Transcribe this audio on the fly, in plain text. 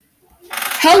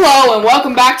Hello and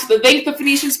welcome back to the Thank the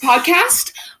Phoenicians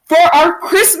podcast. For our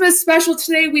Christmas special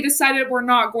today, we decided we're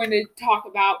not going to talk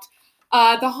about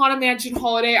the Haunted Mansion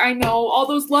holiday. I know, all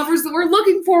those lovers that were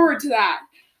looking forward to that.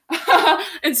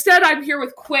 Instead, I'm here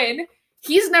with Quinn.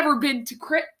 He's never been to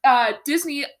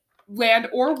Disneyland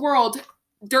or World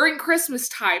during Christmas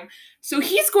time, so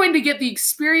he's going to get the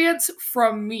experience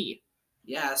from me.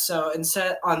 Yeah, so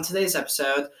instead, on today's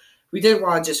episode, we didn't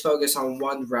want to just focus on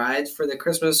one ride for the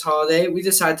Christmas holiday. We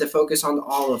decided to focus on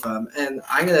all of them, and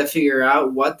I'm going to figure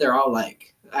out what they're all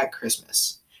like at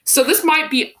Christmas. So this might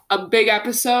be a big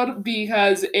episode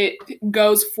because it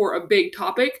goes for a big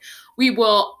topic. We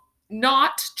will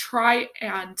not try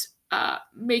and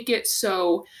make it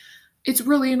so it's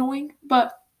really annoying,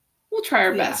 but we'll try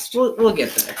our best. We'll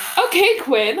get there. Okay,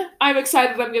 Quinn, I'm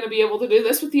excited I'm going to be able to do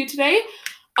this with you today.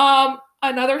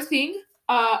 Another thing,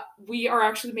 we are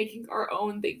actually making our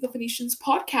own Thank the Phoenicians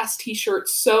podcast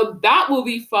t-shirts, so that will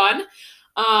be fun.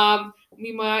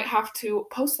 We might have to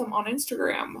post them on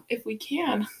Instagram if we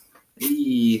can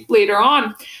later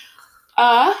on.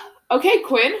 Okay,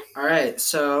 Quinn. All right,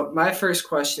 so my first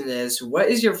question is, what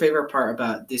is your favorite part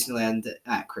about Disneyland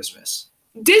at Christmas?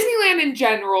 Disneyland in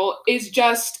general is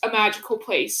just a magical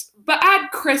place, but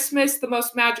add Christmas, the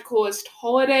most magicalist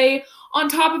holiday, on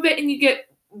top of it, and you get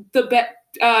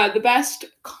the best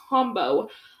combo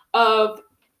of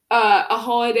a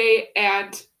holiday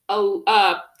and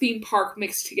a theme park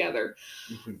mixed together.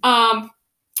 Mm-hmm.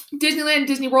 Disneyland,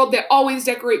 Disney World, they always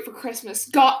decorate for Christmas.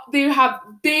 They have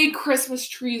big Christmas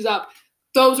trees up.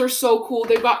 Those are so cool.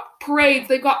 They've got parades.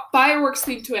 They've got fireworks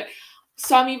themed to it.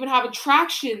 Some even have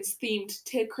attractions themed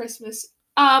to Christmas.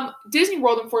 Disney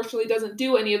World, unfortunately, doesn't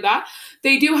do any of that.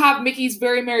 They do have Mickey's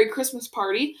Very Merry Christmas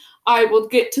Party. I will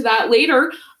get to that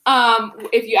later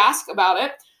if you ask about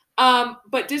it.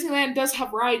 But Disneyland does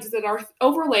have rides that are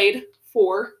overlaid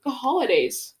for the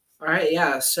holidays. All right,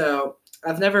 yeah. So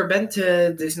I've never been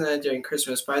to Disneyland during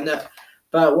Christmas,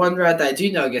 but one ride that I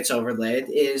do know gets overlaid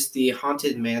is the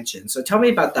Haunted Mansion. So tell me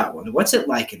about that one. What's it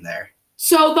like in there?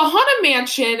 So the Haunted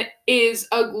Mansion is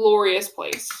a glorious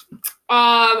place.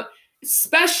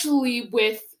 Especially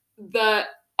with the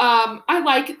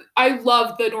I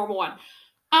love the normal one.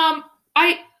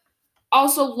 I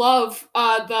also love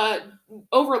the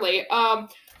overlay.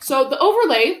 So the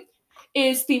overlay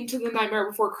is themed to the Nightmare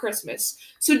Before Christmas.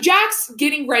 So Jack's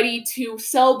getting ready to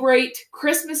celebrate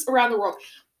Christmas around the world,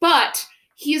 but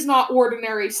he is not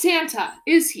ordinary Santa,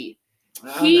 is he?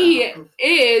 He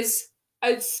is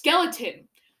a skeleton.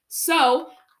 So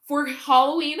for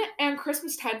Halloween and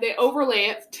Christmas time, they overlay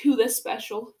it to this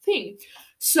special thing.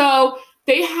 So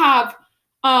they have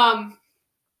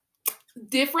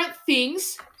different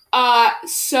things.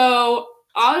 So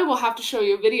I will have to show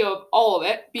you a video of all of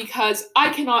it because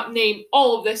I cannot name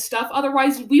all of this stuff.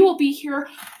 Otherwise, we will be here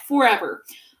forever.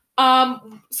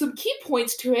 Some key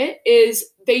points to it is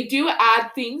they do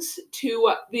add things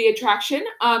to the attraction.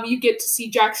 You get to see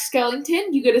Jack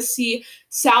Skellington. You get to see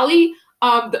Sally.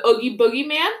 The Oogie Boogie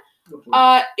Man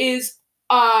is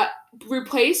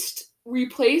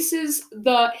replaces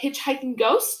the hitchhiking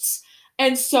ghosts,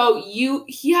 and so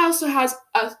he also has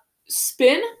a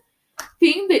spin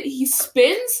thing that he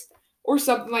spins or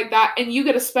something like that, and you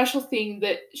get a special thing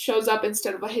that shows up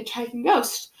instead of a hitchhiking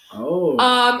ghost. Oh.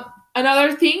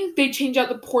 Another thing, they change out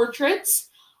the portraits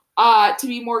to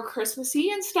be more Christmassy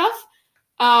and stuff.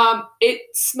 It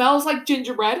smells like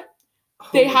gingerbread.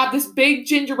 They have this big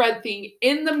gingerbread thing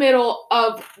in the middle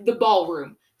of the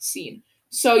ballroom scene.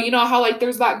 So you know how like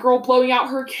there's that girl blowing out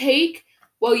her cake?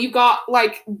 Well, you've got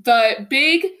like the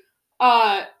big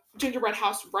gingerbread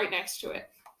house right next to it.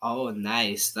 Oh,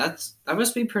 nice. That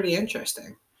must be pretty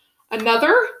interesting.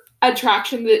 Another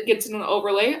attraction that gets an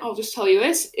overlay, I'll just tell you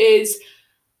this, is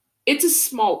It's a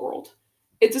Small World.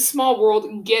 It's a Small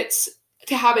World gets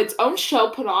to have its own show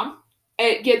put on.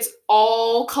 It gets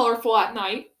all colorful at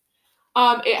night.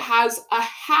 It has a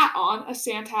hat on, a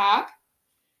Santa hat.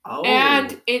 Oh.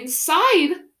 And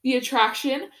inside the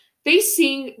attraction, they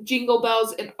sing Jingle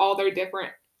Bells and all their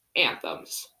different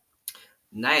anthems.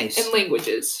 Nice. And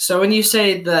languages. So when you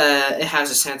say it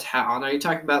has a Santa hat on, are you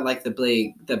talking about like the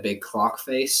big clock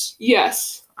face?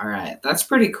 Yes. All right. That's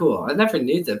pretty cool. I never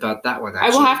knew about that one,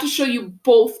 actually. I will have to show you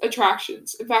both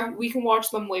attractions. In fact, we can watch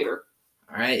them later.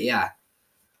 All right, yeah.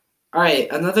 All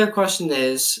right, another question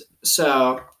is,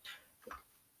 so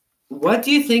what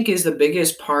do you think is the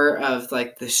biggest part of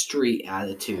like the street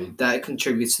attitude that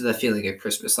contributes to the feeling of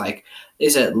Christmas? Like,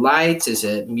 is it lights? Is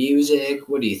it music?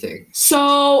 What do you think?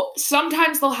 So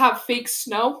sometimes they'll have fake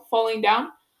snow falling down,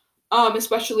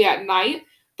 especially at night.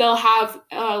 They'll have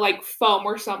like foam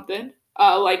or something,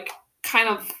 like kind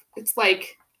of, it's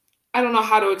like I don't know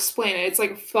how to explain it. It's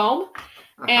like foam,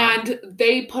 Uh-huh. and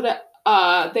they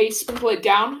sprinkle it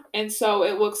down, and so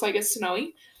it looks like it's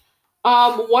snowing.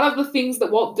 One of the things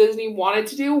that Walt Disney wanted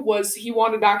to do was he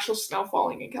wanted actual snow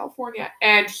falling in California,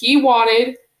 and he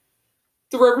wanted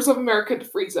the rivers of America to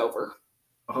freeze over.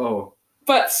 Oh.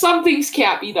 But some things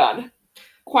can't be done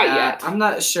quite yet. I'm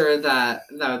not sure that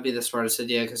would be the smartest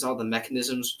idea because all the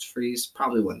mechanisms would freeze.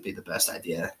 Probably wouldn't be the best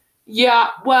idea. Yeah,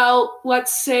 well,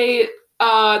 let's say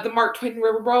the Mark Twain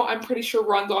Riverboat, I'm pretty sure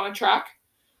runs on a track.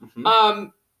 Mm-hmm.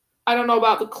 I don't know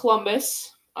about the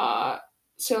Columbus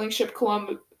sailing ship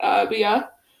Columbia.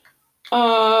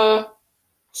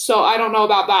 So I don't know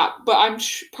about that, but I'm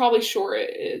probably sure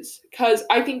it is, because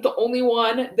I think the only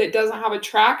one that doesn't have a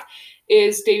track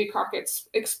is Davy Crockett's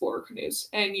Explorer canoes,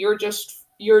 and you're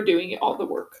doing all the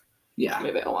work. Yeah,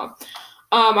 move it along.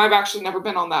 I've actually never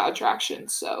been on that attraction,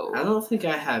 so I don't think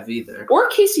I have either. Or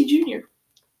Casey Jr.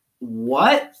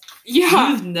 What?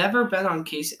 Yeah, You've never been on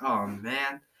Casey? Oh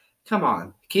man, come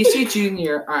on, Casey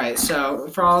Jr. All right, so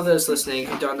for all those listening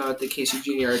who don't know what the Casey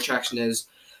Jr. attraction is,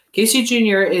 Casey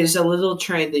Jr. is a little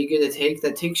train that you get to take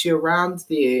that takes you around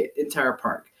the entire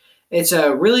park. It's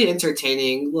a really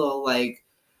entertaining little, like,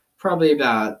 probably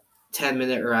about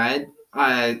 10-minute ride.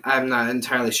 I'm not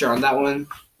entirely sure on that one.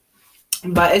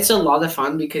 But it's a lot of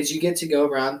fun because you get to go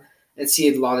around and see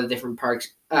a lot of different parts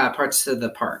of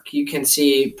the park. You can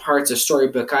see parts of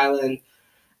Storybook Island,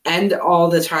 and all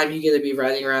the time you get to be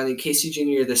riding around in Casey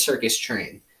Jr. the circus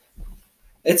train.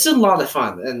 It's a lot of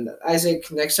fun. And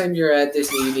Isaac, next time you're at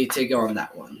Disney, you need to go on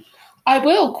that one. I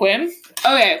will, Quinn.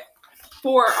 Okay,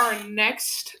 for our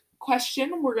next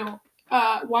question, we're going to,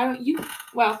 why don't you,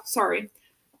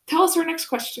 tell us our next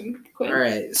question, Quinn. All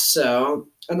right, so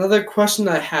another question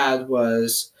I had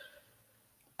was,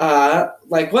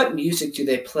 what music do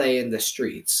they play in the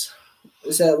streets?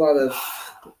 Is that a lot of...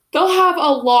 They'll have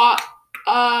a lot.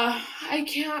 I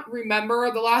can't remember.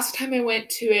 The last time I went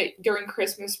to it during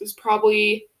Christmas was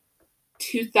probably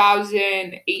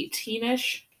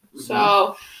 2018-ish. Mm-hmm.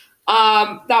 So,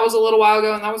 that was a little while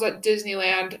ago, and that was at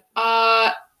Disneyland.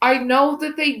 I know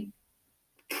that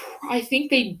I think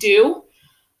they do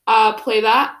play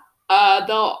that.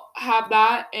 They'll have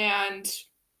that, and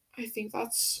I think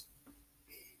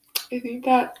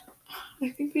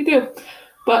they do.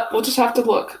 But we'll just have to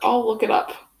look. I'll look it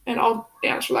up, and I'll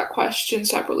answer that question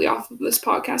separately off of this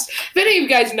podcast. If any of you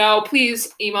guys know,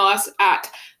 please email us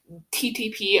at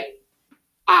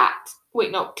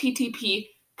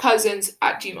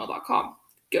ttpcousins@gmail.com.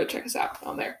 Go check us out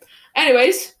on there.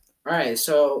 Anyways. All right,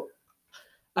 so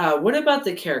what about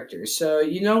the characters? So,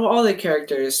 all the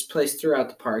characters placed throughout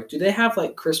the park, do they have,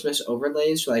 Christmas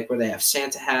overlays, where they have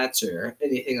Santa hats or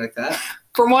anything like that?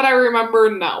 From what I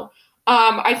remember, no.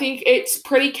 I think it's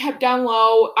pretty kept down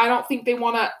low. I don't think they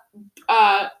want to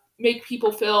make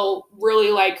people feel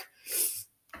really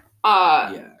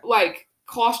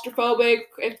claustrophobic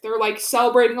if they're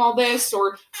celebrating all this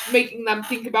or making them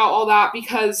think about all that,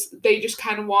 because they just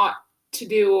kind of want to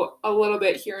do a little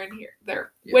bit here and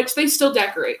there, which they still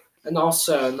decorate. And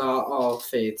also, not all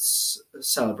faiths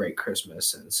celebrate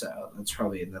Christmas, and so that's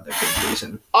probably another big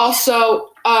reason.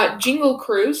 Also, Jingle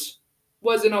Cruise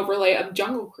was an overlay of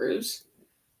Jungle Cruise.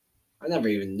 I never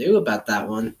even knew about that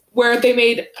one. Where they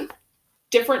made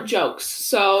different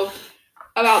jokes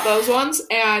about those ones,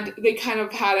 and they kind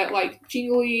of had it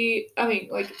jingly. I mean,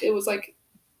 it was like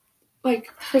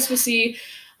Christmassy.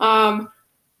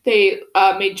 They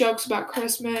made jokes about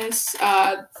Christmas.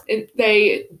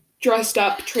 They dressed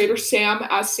up Trader Sam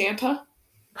as Santa.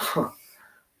 Oh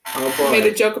boy! Made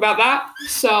a joke about that.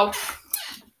 So.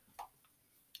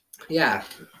 Yeah,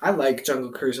 I like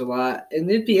Jungle Cruise a lot,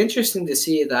 and it'd be interesting to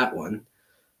see that one.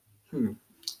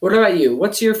 What about you?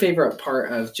 What's your favorite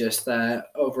part of just that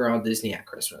overall Disney at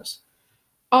Christmas?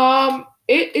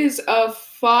 It is a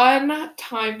fun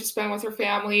time to spend with your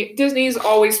family. Disney is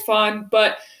always fun,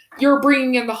 but you're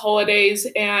bringing in the holidays,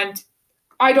 and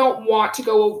I don't want to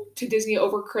go to Disney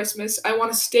over Christmas. I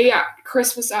want to stay at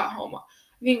Christmas at home. I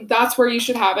think that's where you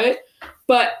should have it.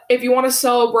 But if you want to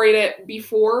celebrate it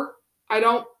before, I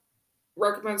don't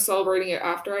recommend celebrating it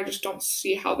after. I just don't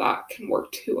see how that can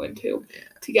work two and two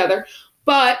together.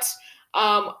 But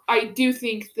I do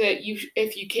think that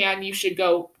if you can, you should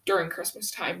go during Christmas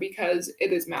time because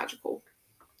it is magical.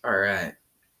 All right.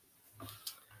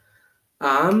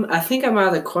 I think I'm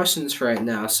out of questions for right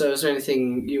now. So is there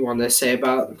anything you want to say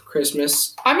about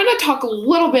Christmas? I'm going to talk a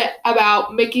little bit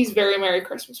about Mickey's Very Merry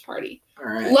Christmas Party. All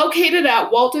right. Located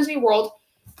at Walt Disney World.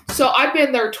 So I've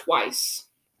been there twice.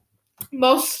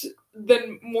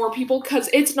 More people, because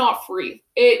it's not free.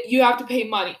 You have to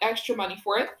pay extra money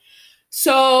for it.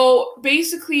 So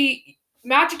basically,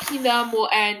 Magic Kingdom will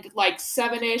end like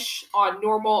 7-ish on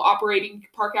normal operating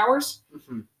park hours.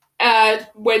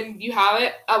 When you have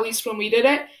it, at least when we did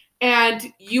it.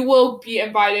 And you will be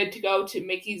invited to go to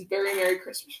Mickey's Very Merry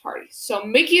Christmas Party. So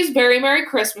Mickey's Very Merry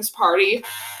Christmas Party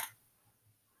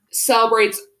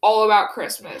celebrates all about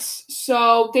Christmas.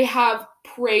 So they have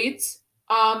parades.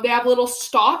 They have little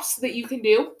stops that you can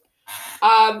do.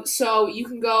 So you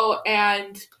can go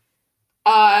and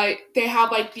they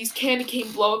have like these candy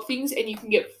cane blow up things, and you can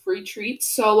get free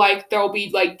treats. So like there'll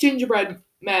be like gingerbread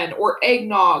men or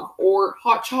eggnog or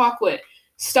hot chocolate,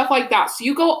 stuff like that. So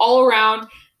you go all around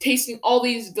tasting all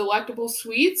these delectable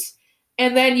sweets,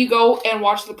 and then you go and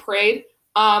watch the parade,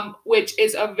 which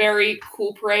is a very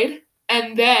cool parade.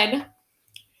 And then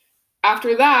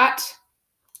after that,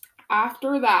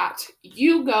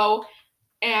 you go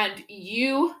and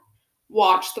you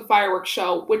watch the fireworks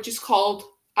show, which is called,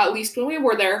 at least when we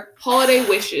were there, Holiday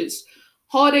Wishes.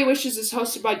 Holiday Wishes is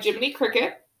hosted by Jiminy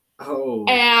Cricket. Oh.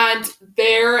 And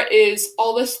there is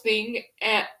all these things,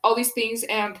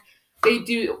 and they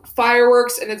do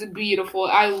fireworks, and it's beautiful.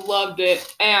 I loved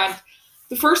it. And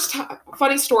the first time,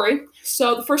 funny story,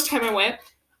 so the first time I went,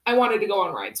 I wanted to go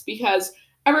on rides because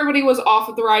everybody was off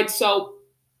of the ride, so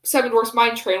Seven Dwarfs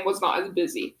Mine Train was not as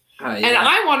busy. Yeah. And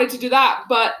I wanted to do that,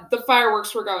 but the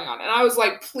fireworks were going on. And I was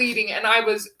like pleading, and I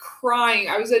was crying.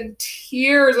 I was in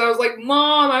tears. I was like,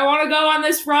 Mom, I want to go on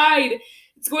this ride.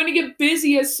 It's going to get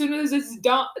busy as soon as it's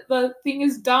done. The thing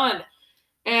is done.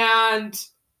 And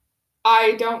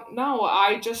I don't know.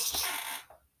 I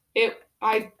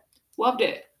loved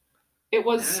it. It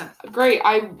was great.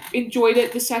 I enjoyed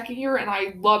it the second year, and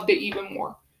I loved it even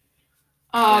more.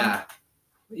 All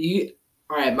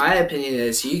right, my opinion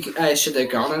is you guys should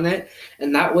have gone on it,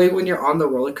 and that way when you're on the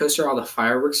roller coaster, all the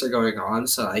fireworks are going on,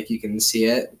 so like you can see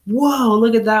it. Whoa,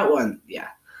 look at that one! Yeah,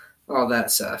 all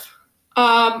that stuff.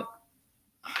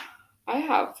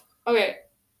 Okay,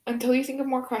 until you think of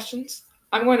more questions,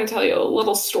 I'm going to tell you a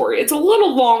little story. It's a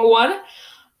little long one.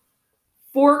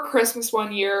 For Christmas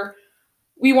one year,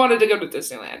 we wanted to go to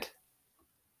Disneyland.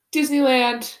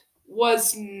 Disneyland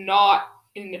was not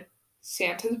in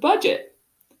Santa's budget.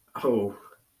 Oh.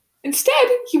 Instead,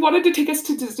 he wanted to take us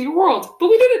to Disney World, but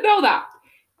we didn't know that.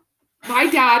 My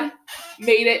dad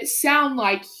made it sound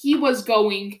like he was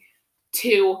going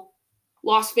to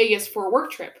Las Vegas for a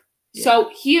work trip. Yeah.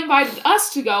 So he invited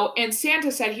us to go, and Santa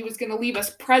said he was going to leave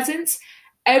us presents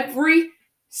every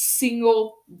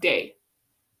single day.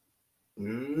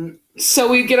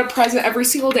 So we'd get a present every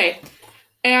single day.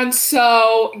 And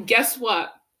so guess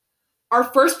what? Our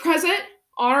first present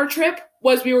on our trip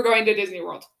was we were going to Disney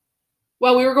World.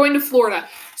 Well, we were going to Florida.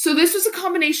 So this was a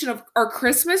combination of our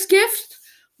Christmas gift,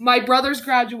 my brother's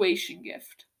graduation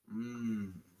gift.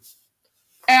 And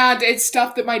it's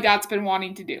stuff that my dad's been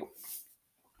wanting to do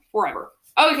forever.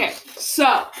 Okay,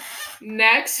 so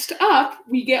next up,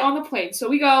 we get on the plane. So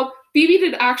we go.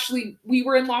 Phoebe we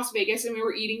were in Las Vegas and we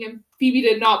were eating, and Phoebe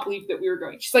did not believe that we were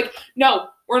going. She's like, no,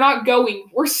 we're not going.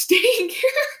 We're staying here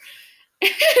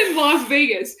in Las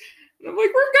Vegas. And I'm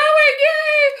like, we're going,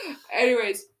 yay!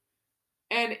 Anyways,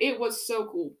 and it was so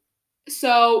cool.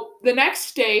 So the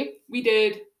next day we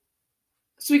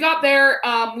got there,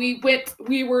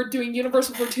 we were doing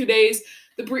Universal for 2 days,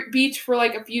 the beach for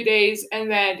like a few days,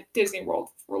 and then Disney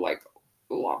World for like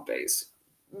long days.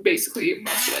 Basically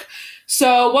most of it.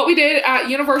 So what we did at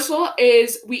Universal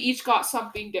is we each got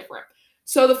something different.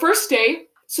 So the first day,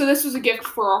 so this was a gift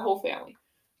for our whole family.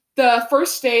 The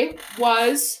first day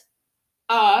was,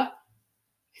 I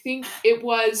think it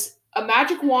was a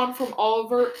magic wand from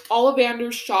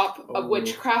Ollivander's Shop of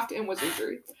Witchcraft and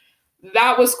Wizardry.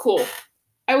 That was cool.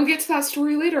 I will get to that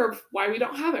story later of why we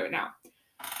don't have it now.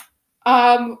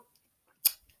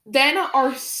 Then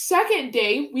our second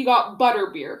day, we got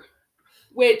butterbeer,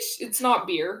 which it's not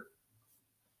beer.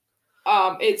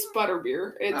 It's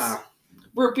butterbeer. It's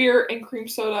root beer and cream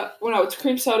soda. Well, no, it's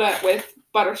cream soda with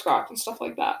butterscotch and stuff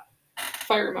like that, if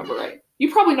I remember right.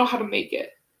 You probably know how to make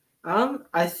it.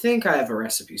 I think I have a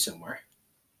recipe somewhere.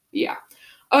 Yeah.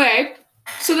 Okay.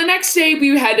 So the next day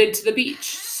we headed to the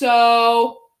beach. So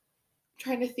I'm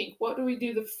trying to think, what do we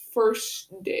do the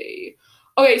first day?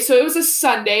 Okay, so it was a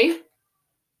Sunday.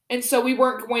 And so we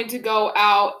weren't going to go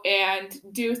out and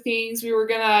do things. We were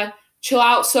going to chill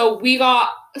out. So we got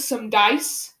some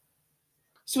dice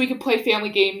so we could play family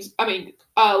games.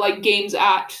 Like games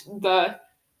at the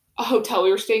hotel we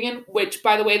were staying in, which,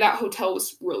 by the way, that hotel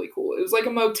was really cool. It was like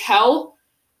a motel,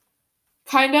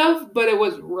 kind of, but it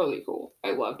was really cool.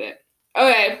 I loved it.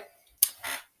 Okay.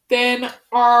 Then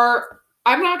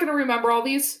I'm not going to remember all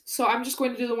these, so I'm just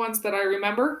going to do the ones that I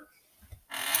remember.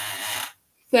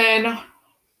 Then,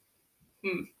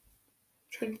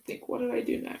 trying to think, what did I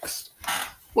do next?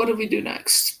 What did we do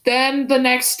next? Then the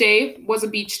next day was a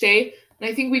beach day, and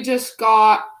I think we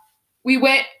got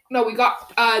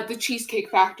the Cheesecake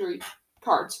Factory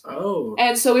cards. Oh.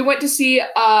 And so we went to see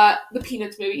the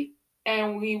Peanuts movie,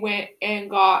 and we went and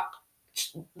got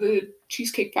the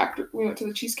Cheesecake Factory. We went to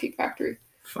the Cheesecake Factory.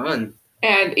 Fun.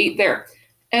 And ate there.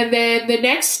 And then the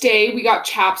next day we got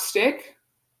chapstick.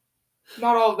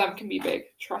 Not all of them can be big,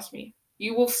 trust me.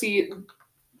 You will see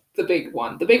the big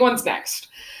one. The big one's next.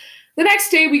 The next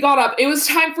day we got up. It was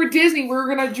time for Disney. We were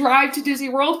going to drive to Disney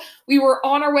World. We were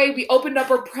on our way. We opened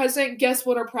up our present. Guess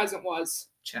what our present was?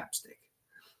 Chapstick.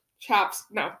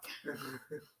 No.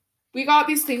 We got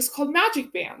these things called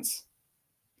magic bands.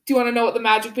 Do you want to know what the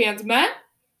magic bands meant?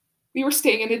 We were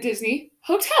staying in a Disney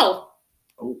hotel.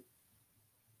 Oh.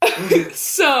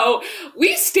 So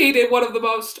we stayed in one of the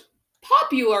most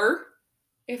popular,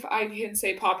 if I can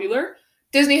say popular,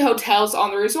 Disney hotels on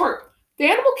the resort. The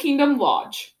Animal Kingdom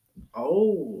Lodge.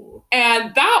 Oh.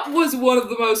 And that was one of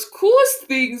the most coolest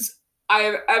things I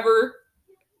have ever,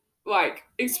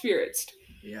 experienced.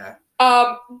 Yeah.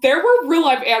 There were real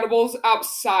life animals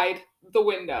outside the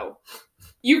window.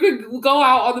 You could go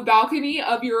out on the balcony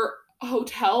of your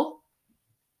hotel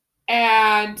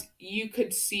and you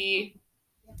could see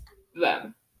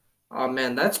them. Oh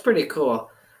man, that's pretty cool.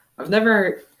 Our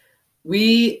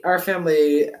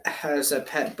family has a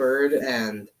pet bird,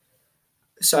 and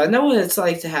so I know what it's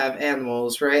like to have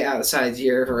animals right outside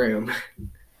your room.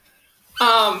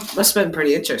 Must have been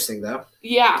pretty interesting though.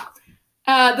 Yeah.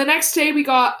 The next day we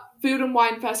got Food and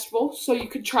Wine Festival, so you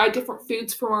could try different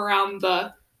foods from around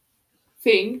the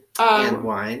thing. And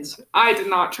wines. I did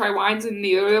not try wines, and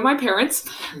neither did my parents.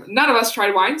 None of us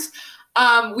tried wines.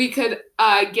 We could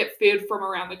get food from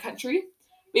around the country.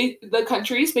 The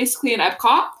countries, basically in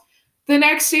Epcot. The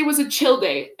next day was a chill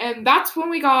day, and that's when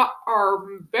we got our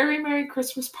Very Merry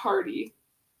Christmas party.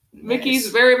 Nice. Mickey's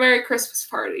Very Merry Christmas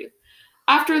party.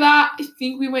 After that, I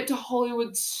think we went to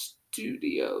Hollywood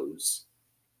Studios.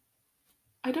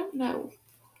 I don't know.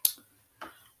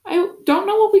 I don't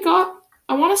know what we got.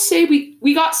 I want to say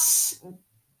we got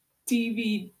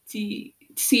DVD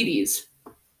CDs,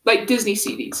 like Disney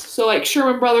CDs. So like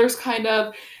Sherman Brothers kind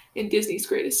of, and Disney's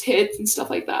Greatest Hits and stuff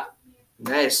like that.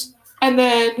 Nice. And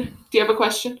then, do you have a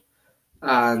question?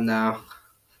 No.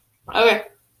 Okay.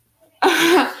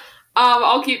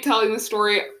 I'll keep telling the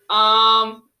story.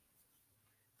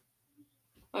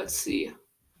 Let's see.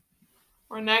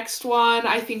 Our next one,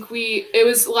 I think it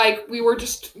was like we were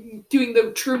just doing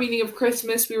the true meaning of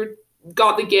Christmas. We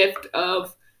got the gift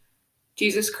of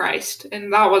Jesus Christ,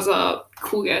 and that was a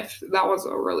cool gift. That was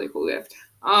a really cool gift.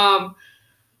 And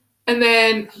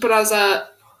then, but as a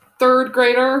third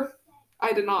grader,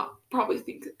 I did not probably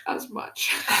think as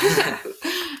much.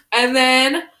 And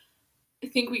then I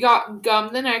think we got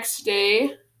gum the next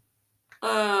day.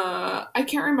 I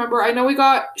can't remember. I know we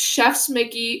got Chef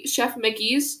Mickey's,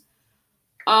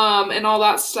 and all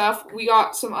that stuff. We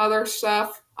got some other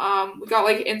stuff. We got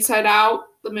like Inside Out,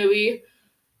 the movie.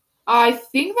 I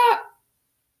think that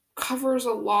covers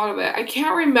a lot of it. I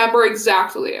can't remember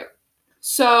exactly.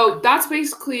 So that's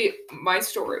basically my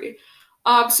story.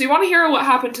 So you want to hear what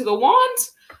happened to the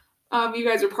wands? You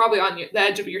guys are probably on the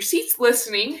edge of your seats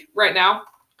listening right now.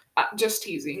 Just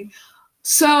teasing.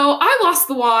 So I lost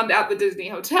the wand at the Disney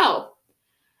Hotel.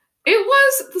 It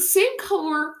was the same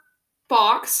color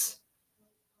box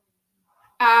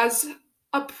as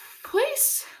a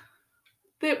place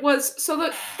that was, so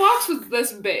the box was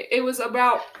this big. It was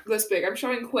about this big. I'm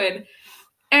showing Quinn.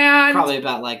 And probably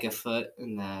about like a foot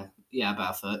about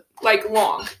a foot. Like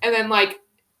long. And then like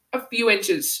a few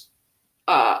inches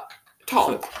tall.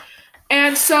 Foot.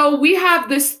 And so we have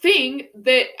this thing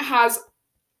that has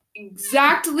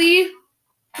exactly,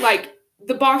 like,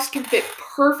 the box can fit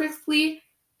perfectly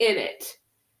in it.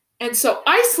 And so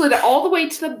I slid it all the way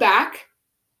to the back,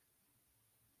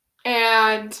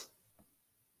 and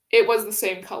it was the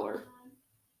same color.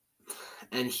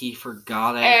 And he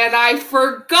forgot it. And I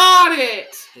forgot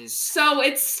it! So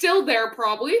it's still there,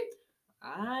 probably.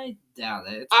 I doubt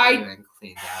it. It's probably been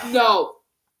cleaned out. No.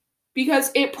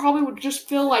 Because it probably would just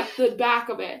feel like the back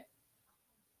of it.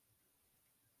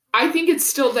 I think it's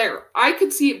still there. I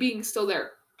could see it being still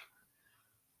there.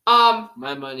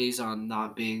 My money's on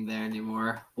not being there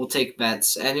anymore. We'll take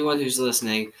bets. Anyone who's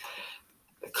listening,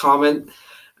 comment,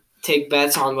 take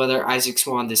bets on whether Isaac's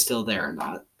wand is still there or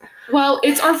not. Well,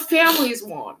 it's our family's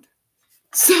wand.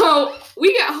 So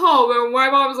we get home and my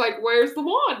mom's like, "Where's the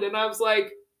wand?" And I was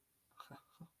like,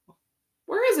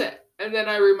 "Where is it?" And then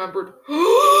I remembered,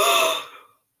 "Oh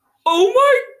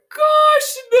my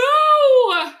gosh,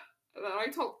 no!" And then I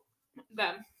told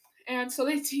them. And so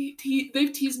they've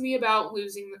teased me about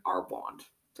losing our wand.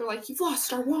 They're like, you've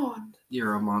lost our wand.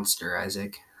 You're a monster,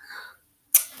 Isaac.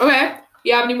 Okay.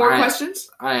 You have any more questions?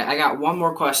 All right, I got one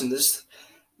more question. This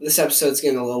episode's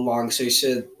getting a little long, so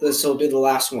this will be the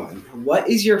last one. What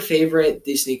is your favorite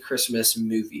Disney Christmas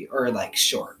movie or like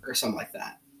short or something like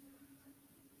that?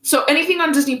 So anything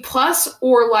on Disney Plus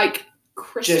or like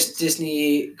Christmas? Just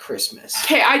Disney Christmas.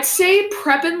 Okay, I'd say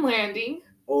Prep and Landing.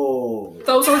 Oh.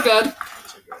 Those are good.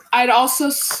 I'd also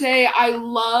say I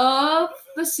love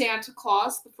the Santa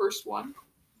Claus, the first one.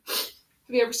 Have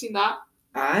you ever seen that?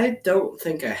 I don't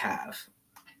think I have.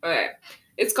 Okay.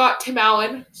 It's got Tim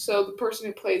Allen, so the person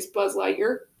who plays Buzz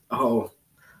Lightyear. Oh.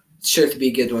 Sure to be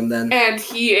a good one then. And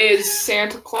he is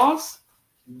Santa Claus.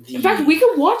 In fact, we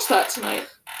could watch that tonight.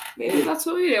 Maybe that's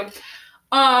what we do.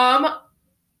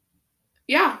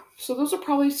 Yeah. So those are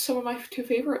probably some of my two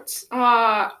favorites.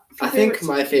 I think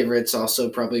my favorite's also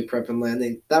probably Prep and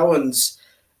Landing. That one's,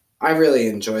 I really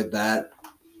enjoyed that.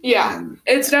 Yeah,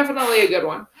 it's definitely a good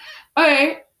one.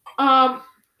 Okay,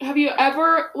 have you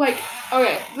ever,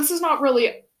 this is not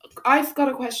really, I've got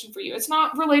a question for you. It's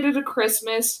not related to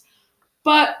Christmas,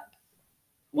 but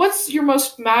what's your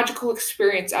most magical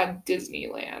experience at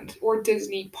Disneyland or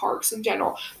Disney parks in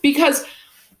general? Because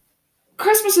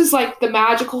Christmas is like the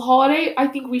magical holiday. I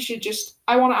think we should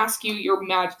I want to ask you your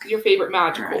favorite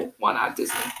magical one at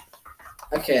Disney.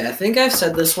 Okay, I think I've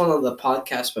said this one on the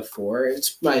podcast before.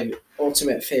 It's my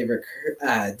ultimate favorite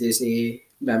Disney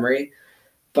memory.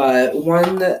 But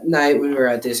one night when we were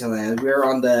at Disneyland, we were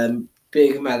on the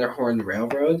big Matterhorn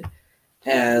Railroad,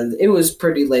 and it was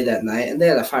pretty late at night, and they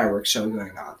had a fireworks show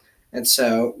going on. And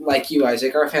so, like you,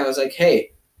 Isaac, our family was like,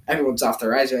 hey, everyone's off their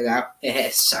rides right now. Hey,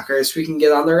 suckers, we can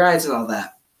get on the rides and all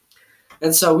that.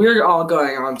 And so we were all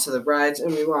going on to the rides,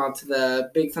 and we went on to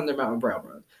the Big Thunder Mountain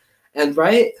Railroad. And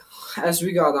right as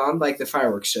we got on, the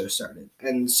fireworks show started.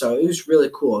 And so it was really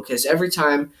cool, because every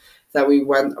time that we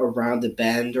went around a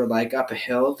bend or, up a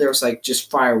hill, there was, just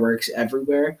fireworks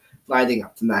everywhere lighting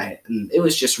up the night. And it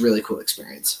was just a really cool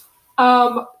experience.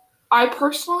 I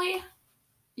personally,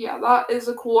 that is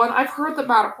a cool one. I've heard that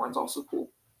Matterhorn's also cool.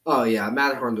 Oh, yeah,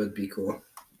 Matterhorn would be cool.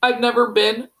 I've never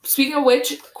been. Speaking of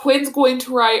which, Quinn's going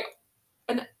to write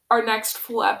our next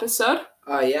full episode.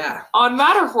 Oh, yeah. On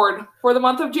Matterhorn for the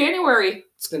month of January.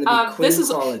 It's going to be Quinn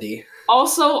quality. Is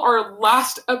also our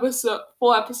last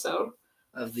full episode.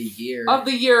 Of the year. Of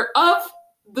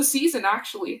the season,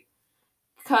 actually.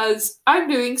 Because I'm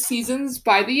doing seasons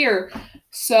by the year.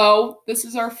 So this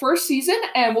is our first season,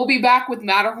 and we'll be back with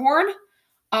Matterhorn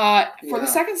for the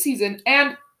second season.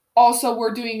 And also,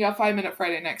 we're doing a 5-Minute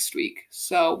Friday next week,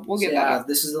 so we'll get that out.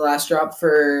 This is the last drop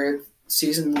for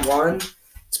season 1.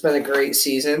 It's been a great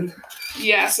season.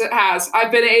 Yes, it has.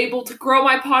 I've been able to grow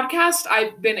my podcast.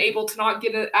 I've been able to not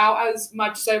get it out as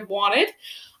much as I've wanted.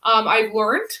 I've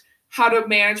learned how to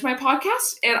manage my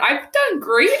podcast, and I've done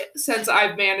great since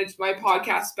I've managed my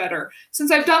podcast better.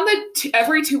 Since I've done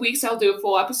every 2 weeks, I'll do a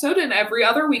full episode, and every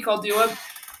other week I'll do a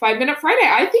 5-Minute Friday.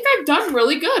 I think I've done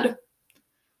really good.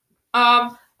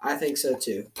 I think so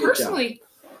too. Good personally.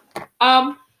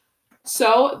 Job.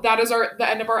 So that is the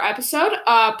end of our episode.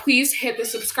 Please hit the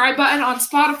subscribe button on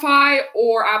Spotify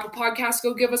or Apple Podcasts.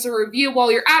 Go give us a review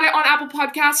while you're at it on Apple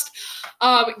Podcast.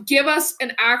 Give us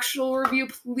an actual review,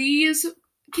 please.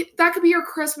 That could be your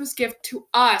Christmas gift to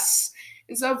us.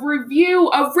 Is a review,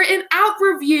 a written out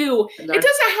review. It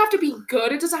doesn't have to be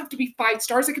good. It doesn't have to be 5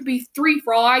 stars. It could be 3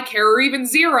 for all I care, or even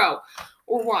 0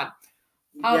 or 1.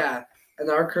 And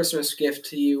our Christmas gift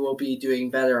to you will be doing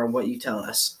better on what you tell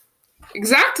us.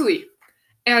 Exactly.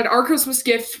 And our Christmas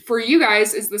gift for you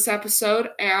guys is this episode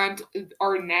and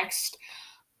our next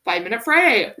 5-Minute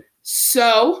Friday.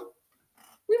 So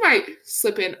I might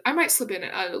slip in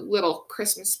a little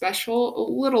Christmas special a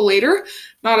little later.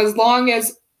 Not as long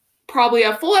as probably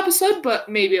a full episode, but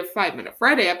maybe a 5-Minute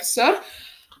Friday episode.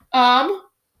 The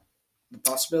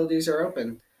possibilities are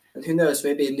open. And who knows,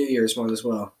 maybe a New Year's one as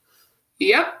well.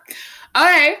 Yep.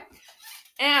 Okay.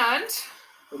 And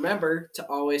remember to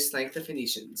always thank the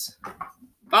Phoenicians.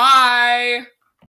 Bye.